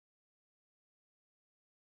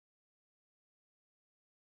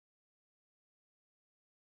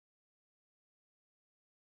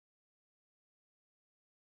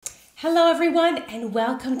Hello everyone and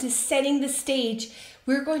welcome to Setting the Stage.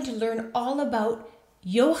 We're going to learn all about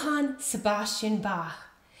Johann Sebastian Bach.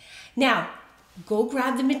 Now, go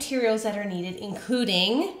grab the materials that are needed,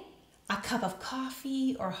 including a cup of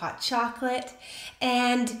coffee or hot chocolate,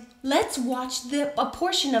 and let's watch a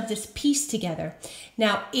portion of this piece together.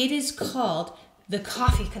 Now, it is called the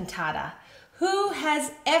Coffee Cantata. Who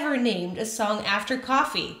has ever named a song after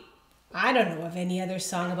coffee? I don't know of any other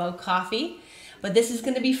song about coffee. But this is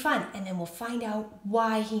going to be fun, and then we'll find out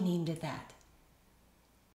why he named it that.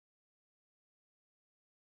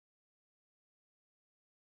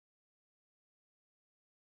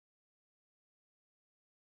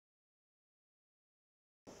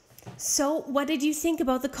 So, what did you think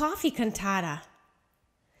about the Coffee Cantata?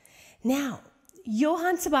 Now,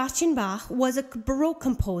 Johann Sebastian Bach was a Baroque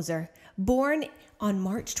composer born on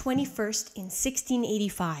March 21st in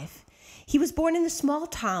 1685. He was born in the small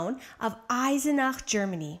town of Eisenach,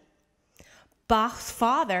 Germany. Bach's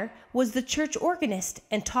father was the church organist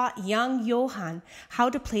and taught young Johann how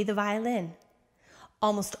to play the violin.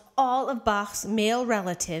 Almost all of Bach's male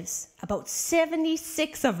relatives, about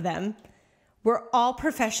 76 of them, were all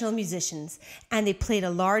professional musicians, and they played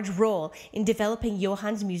a large role in developing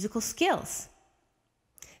Johann's musical skills.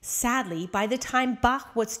 Sadly, by the time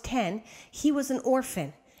Bach was 10, he was an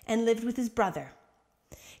orphan and lived with his brother.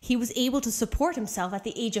 He was able to support himself at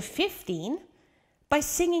the age of 15 by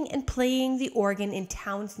singing and playing the organ in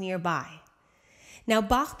towns nearby. Now,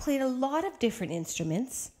 Bach played a lot of different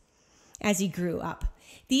instruments as he grew up.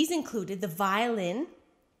 These included the violin,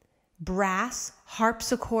 brass,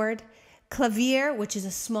 harpsichord, clavier, which is a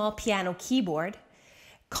small piano keyboard,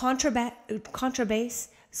 contrabass,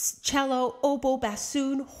 cello, oboe,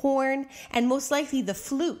 bassoon, horn, and most likely the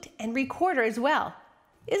flute and recorder as well.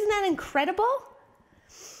 Isn't that incredible?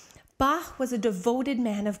 Bach was a devoted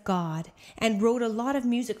man of God and wrote a lot of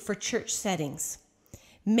music for church settings.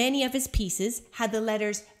 Many of his pieces had the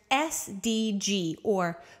letters SDG,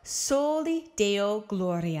 or Soli Deo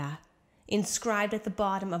Gloria, inscribed at the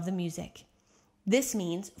bottom of the music. This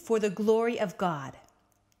means for the glory of God.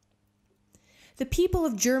 The people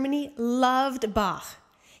of Germany loved Bach.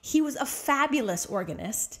 He was a fabulous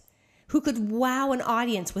organist who could wow an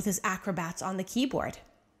audience with his acrobats on the keyboard.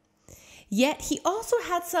 Yet he also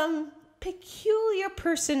had some peculiar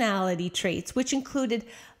personality traits, which included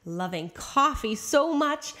loving coffee so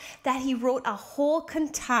much that he wrote a whole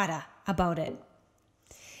cantata about it.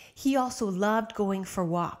 He also loved going for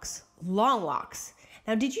walks, long walks.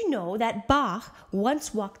 Now, did you know that Bach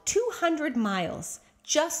once walked 200 miles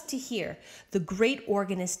just to hear the great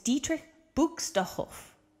organist Dietrich Buxtehude,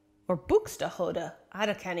 or Buxtehude,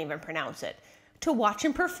 I can't even pronounce it, to watch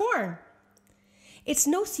him perform? It's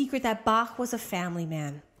no secret that Bach was a family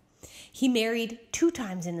man. He married 2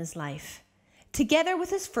 times in his life. Together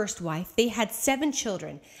with his first wife, they had 7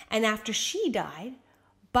 children, and after she died,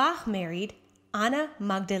 Bach married Anna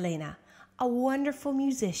Magdalena, a wonderful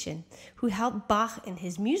musician who helped Bach in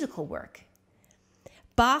his musical work.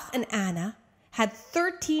 Bach and Anna had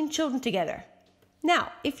 13 children together.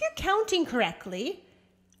 Now, if you're counting correctly,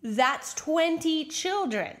 that's 20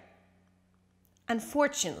 children.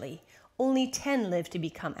 Unfortunately, only 10 lived to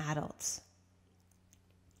become adults.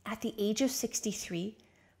 At the age of 63,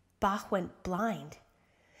 Bach went blind.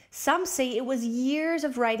 Some say it was years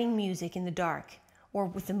of writing music in the dark or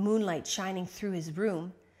with the moonlight shining through his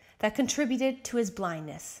room that contributed to his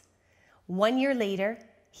blindness. 1 year later,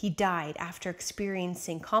 he died after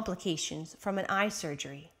experiencing complications from an eye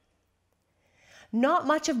surgery. Not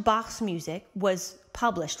much of Bach's music was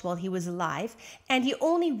published while he was alive, and he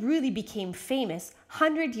only really became famous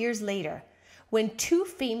 100 years later when 2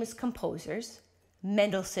 famous composers,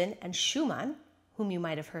 Mendelssohn and Schumann, whom you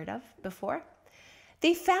might have heard of before,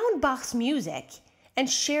 they found Bach's music and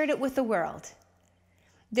shared it with the world.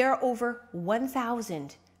 There are over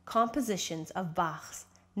 1,000 compositions of Bach's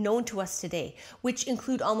known to us today, which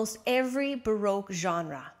include almost every Baroque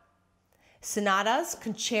genre: sonatas,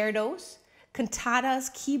 concertos,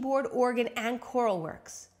 cantatas, keyboard, organ, and choral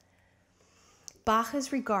works. Bach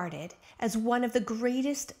is regarded as one of the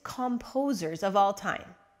greatest composers of all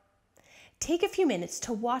time. Take a few minutes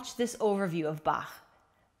to watch this overview of Bach.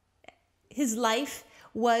 His life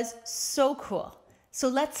was so cool. So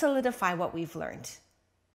let's solidify what we've learned.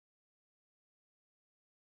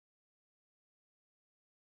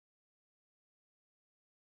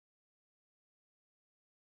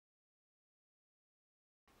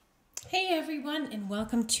 Hey everyone, and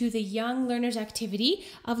welcome to the Young Learners activity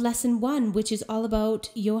of Lesson 1, which is all about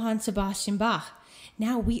Johann Sebastian Bach.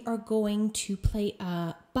 Now we are going to play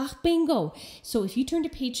a Bach Bingo. So if you turn to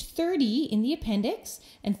page 30 in the appendix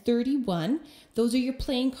and 31, those are your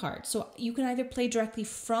playing cards. So you can either play directly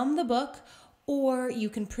from the book, or you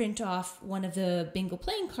can print off one of the bingo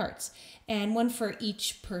playing cards, and one for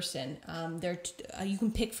each person. You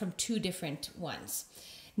can pick from 2 different ones.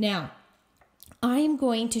 Now, I am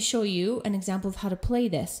going to show you an example of how to play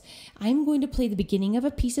this. I'm going to play the beginning of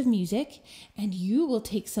a piece of music, and you will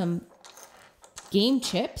take some game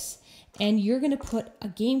chips, and you're going to put a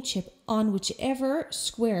game chip on whichever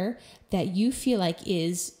square that you feel like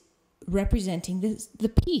is representing the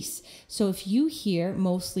piece. So if you hear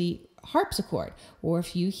mostly harpsichord, or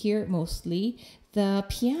if you hear mostly the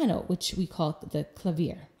piano, which we call the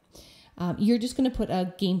clavier, you're just going to put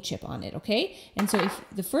a game chip on it, okay? And so if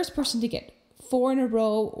the first person to get 4 in a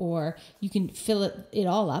row, or you can fill it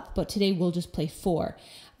all up, but today we'll just play 4,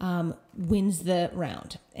 wins the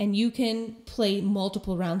round. And you can play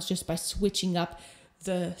multiple rounds just by switching up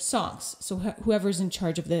the songs. So whoever's in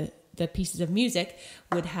charge of the pieces of music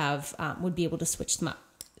would be able to switch them up.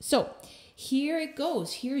 So here it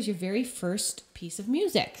goes. Here's your very first piece of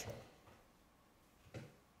music.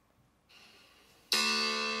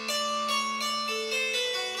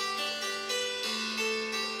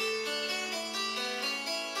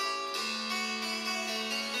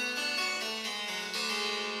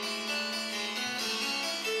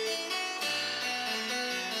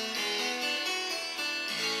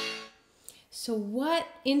 So what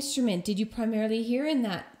instrument did you primarily hear in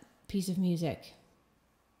that piece of music?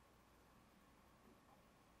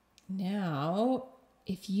 Now,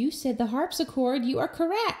 if you said the harpsichord, you are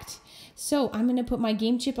correct. So I'm going to put my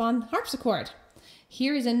game chip on harpsichord.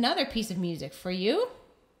 Here is another piece of music for you.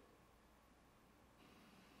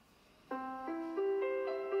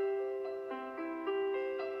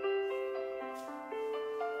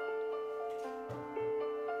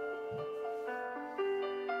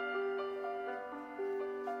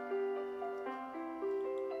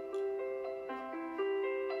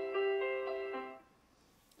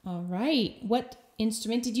 All right, what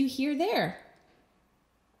instrument did you hear there?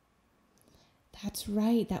 That's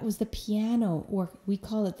right, that was the piano, or we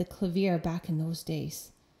call it the clavier back in those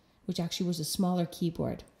days, which actually was a smaller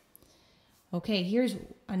keyboard. Okay, here's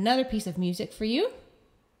another piece of music for you.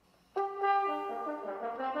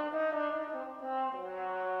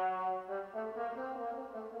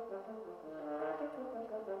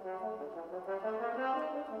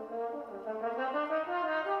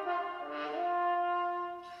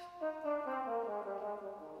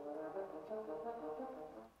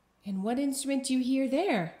 And what instrument do you hear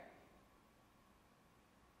there?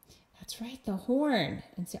 That's right, the horn.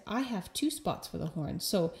 And so I have 2 spots for the horn.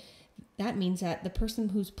 So that means that the person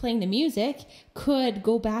who's playing the music could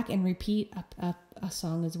go back and repeat a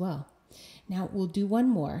song as well. Now we'll do one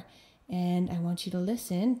more, and I want you to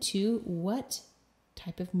listen to what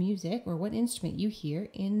type of music or what instrument you hear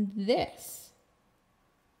in this.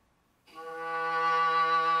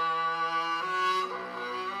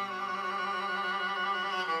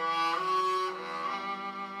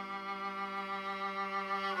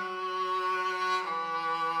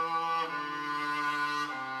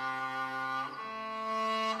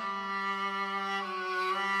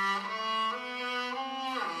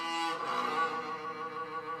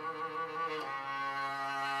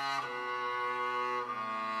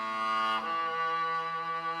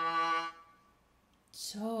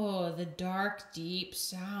 So the dark, deep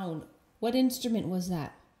sound. What instrument was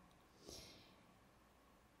that?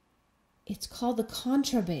 It's called the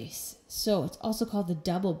contrabass. So it's also called the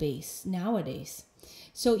double bass nowadays.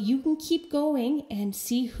 So you can keep going and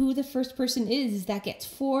see who the first person is that gets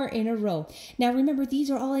 4 in a row. Now remember,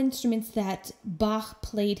 these are all instruments that Bach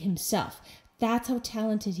played himself. That's how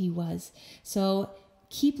talented he was. So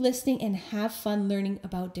keep listening and have fun learning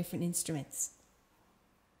about different instruments.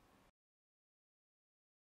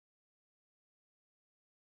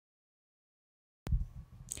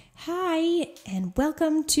 Hi, and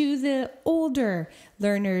welcome to the older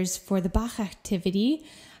learners for the Bach activity.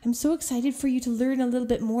 I'm so excited for you to learn a little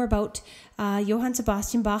bit more about Johann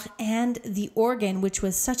Sebastian Bach and the organ, which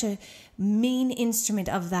was such a main instrument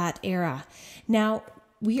of that era. Now,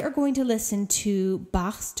 we are going to listen to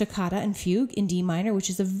Bach's Toccata and Fugue in D minor,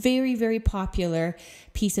 which is a very, very popular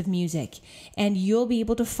piece of music. And you'll be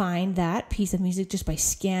able to find that piece of music just by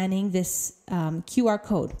scanning this QR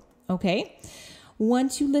code, okay?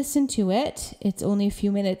 Once you listen to it, it's only a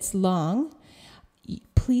few minutes long.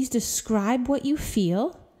 Please describe what you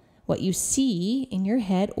feel, what you see in your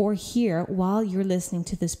head or hear while you're listening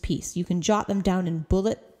to this piece. You can jot them down in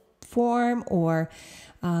bullet form, or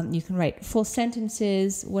you can write full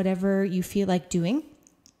sentences, whatever you feel like doing.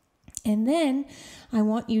 And then I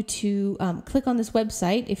want you to click on this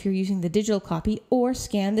website if you're using the digital copy, or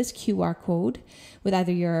scan this QR code with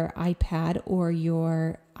either your iPad or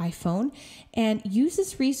your iPhone, and use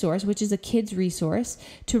this resource, which is a kid's resource,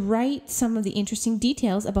 to write some of the interesting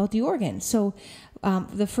details about the organ. So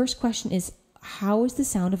the first question is, how is the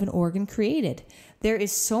sound of an organ created? There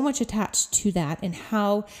is so much attached to that and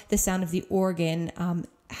how the sound of the organ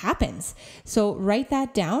happens. So write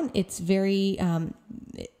that down. It's very...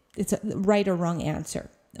 it's a right or wrong answer,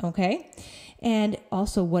 okay? And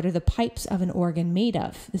also, what are the pipes of an organ made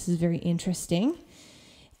of? This is very interesting.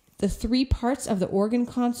 The 3 parts of the organ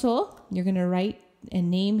console, you're going to write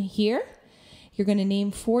and name here. You're going to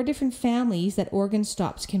name 4 different families that organ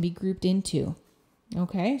stops can be grouped into,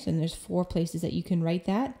 okay? So there's 4 places that you can write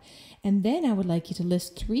that. And then I would like you to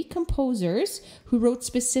list 3 composers who wrote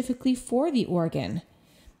specifically for the organ.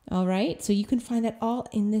 All right, so you can find that all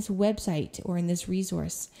in this website or in this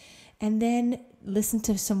resource. And then listen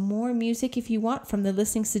to some more music if you want from the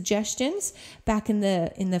listening suggestions back in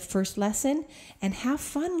the first lesson, and have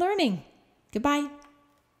fun learning. Goodbye.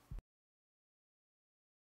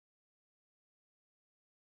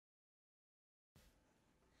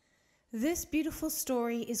 This beautiful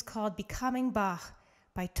story is called Becoming Bach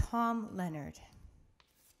by Tom Leonard.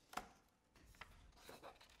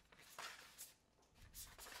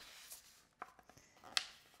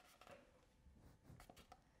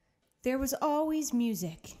 There was always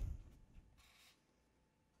music.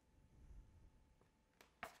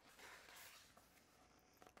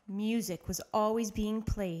 Music was always being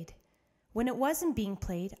played. When it wasn't being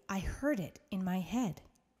played, I heard it in my head.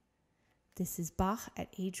 This is Bach at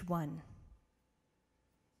age 1.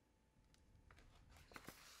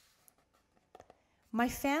 My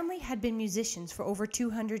family had been musicians for over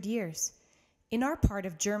 200 years. In our part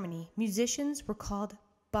of Germany, musicians were called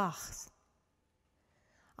Bachs.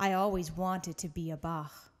 I always wanted to be a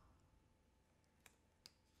Bach.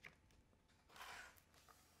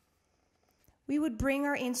 We would bring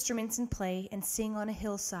our instruments and play and sing on a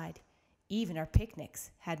hillside. Even our picnics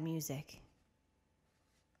had music.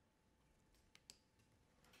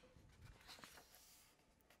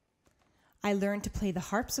 I learned to play the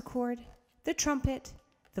harpsichord, the trumpet,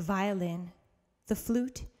 the violin, the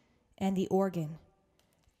flute, and the organ,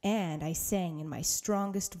 and I sang in my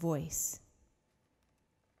strongest voice.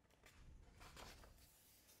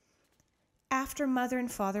 After Mother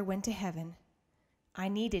and Father went to heaven, I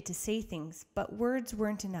needed to say things, but words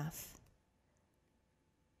weren't enough.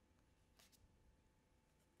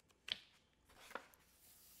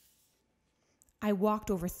 I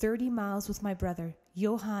walked over 30 miles with my brother,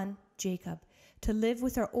 Johann Jacob, to live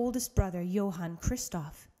with our oldest brother, Johann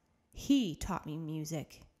Christoph. He taught me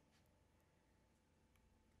music.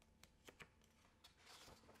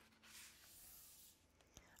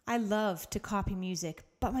 I loved to copy music,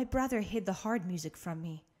 but my brother hid the hard music from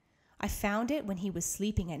me. I found it when he was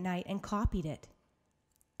sleeping at night and copied it.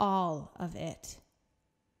 All of it.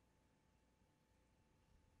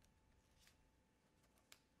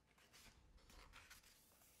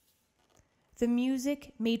 The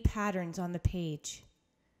music made patterns on the page.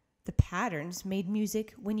 The patterns made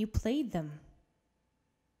music when you played them.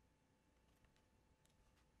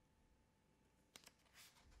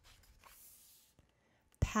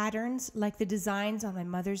 Patterns like the designs on my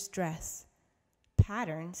mother's dress.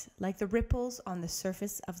 Patterns like the ripples on the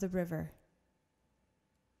surface of the river.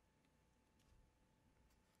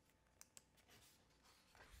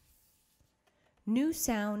 New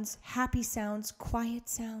sounds, happy sounds, quiet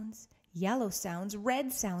sounds, yellow sounds,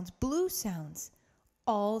 red sounds, blue sounds,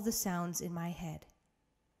 all the sounds in my head.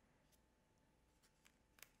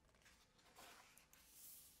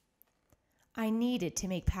 I needed to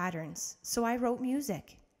make patterns, so I wrote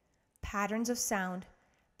music. Patterns of sound,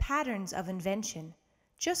 patterns of invention,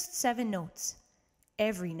 just 7 notes.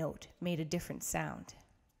 Every note made a different sound.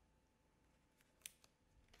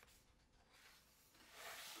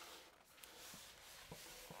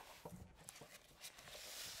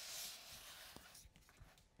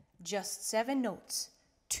 Just 7 notes.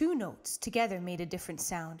 2 notes together made a different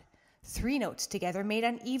sound. 3 notes together made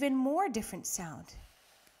an even more different sound.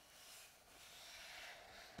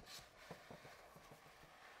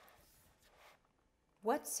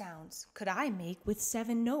 What sounds could I make with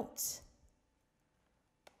 7 notes?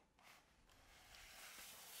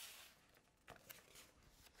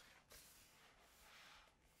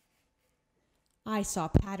 I saw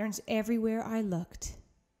patterns everywhere I looked.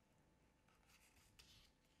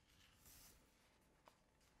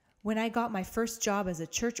 When I got my first job as a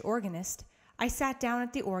church organist, I sat down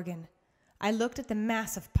at the organ. I looked at the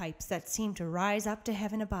massive pipes that seemed to rise up to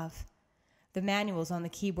heaven above. The manuals on the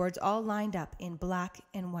keyboards all lined up in black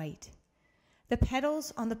and white. The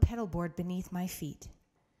pedals on the pedal board beneath my feet.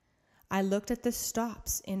 I looked at the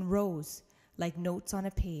stops in rows like notes on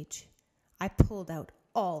a page. I pulled out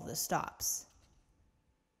all the stops.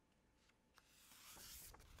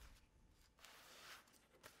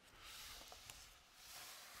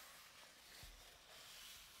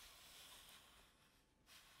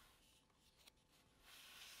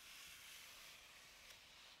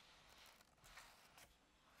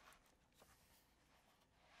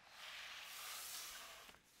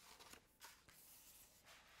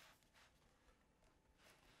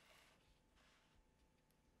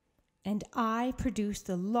 And I produced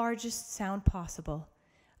the largest sound possible,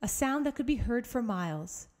 a sound that could be heard for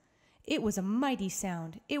miles. It was a mighty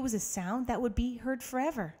sound. It was a sound that would be heard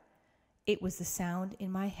forever. It was the sound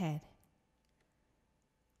in my head.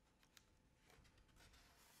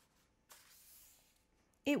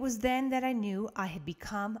 It was then that I knew I had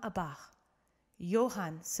become a Bach,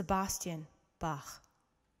 Johann Sebastian Bach.